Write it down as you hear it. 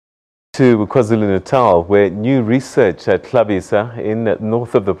To KwaZulu-Natal, where new research at Hlabisa in the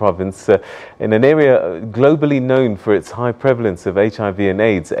north of the province, in an area globally known for its high prevalence of HIV and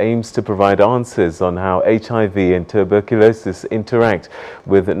AIDS, aims to provide answers on how HIV and tuberculosis interact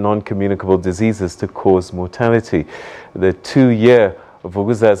with non-communicable diseases to cause mortality. The 2-year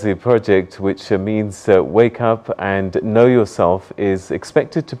Vukuzazi project, which means Wake Up and Know Yourself, is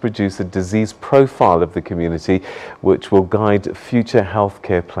expected to produce a disease profile of the community, which will guide future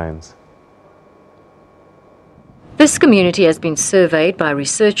healthcare plans. This community has been surveyed by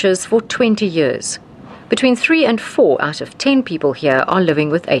researchers for 20 years. Between 3 and 4 out of 10 people here are living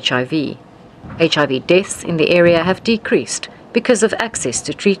with HIV. HIV deaths in the area have decreased because of access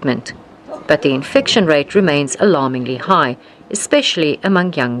to treatment, but the infection rate remains alarmingly high, especially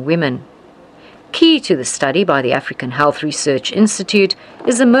among young women. Key to the study by the African Health Research Institute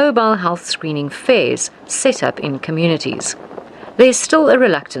is a mobile health screening fairs set up in communities. There's still a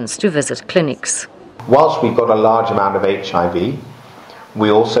reluctance to visit clinics. Whilst we've got a large amount of HIV,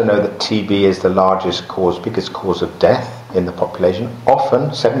 we also know that TB is the biggest cause of death in the population, often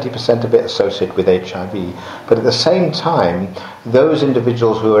 70% of it associated with HIV. But at the same time, those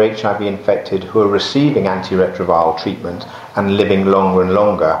individuals who are HIV infected, who are receiving antiretroviral treatment and living longer and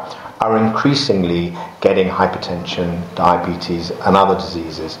longer, are increasingly getting hypertension, diabetes and other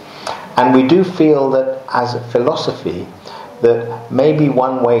diseases. And we do feel that as a philosophy, that maybe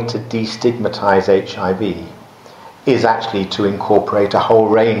one way to destigmatize HIV is actually to incorporate a whole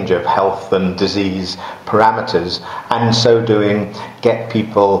range of health and disease parameters, and in so doing get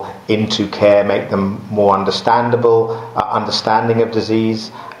people into care, make them more understanding of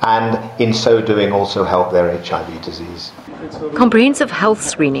disease, and in so doing also help their HIV disease. Comprehensive health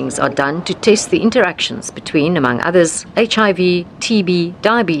screenings are done to test the interactions between, among others, HIV, TB,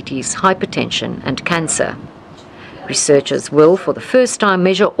 diabetes, hypertension and cancer. Researchers will, for the first time,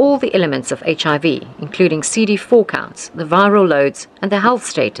 measure all the elements of HIV, including CD4 counts, the viral loads and the health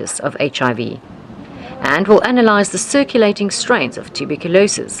status of HIV. And will analyse the circulating strains of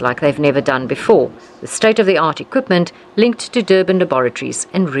tuberculosis like they've never done before, with state-of-the-art equipment linked to Durban laboratories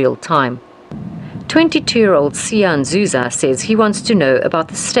in real time. 22-year-old Sia Nzuza says he wants to know about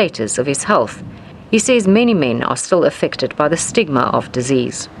the status of his health. He says many men are still affected by the stigma of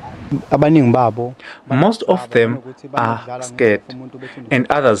disease. Most of them are scared, and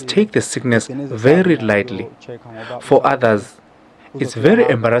others take the sickness very lightly. For others, it's very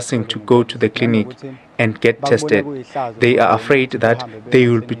embarrassing to go to the clinic and get tested. They are afraid that they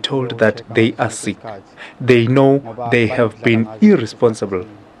will be told that they are sick. They know they have been irresponsible.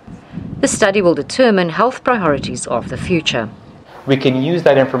 The study will determine health priorities of the future. We can use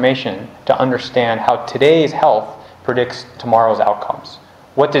that information to understand how today's health predicts tomorrow's outcomes.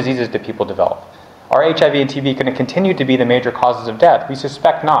 What diseases do people develop? Are HIV and TB going to continue to be the major causes of death? We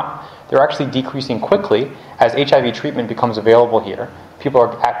suspect not. They're actually decreasing quickly as HIV treatment becomes available here. People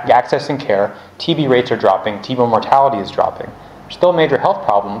are accessing care, TB rates are dropping, TB mortality is dropping. There's still major health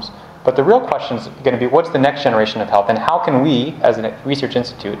problems, but the real question is going to be what's the next generation of health, and how can we, as a research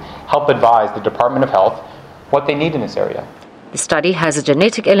institute, help advise the Department of Health what they need in this area? The study has a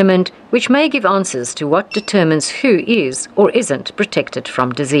genetic element which may give answers to what determines who is or isn't protected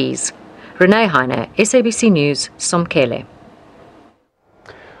from disease. Renee Heine, SABC News, Somkele.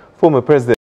 Former President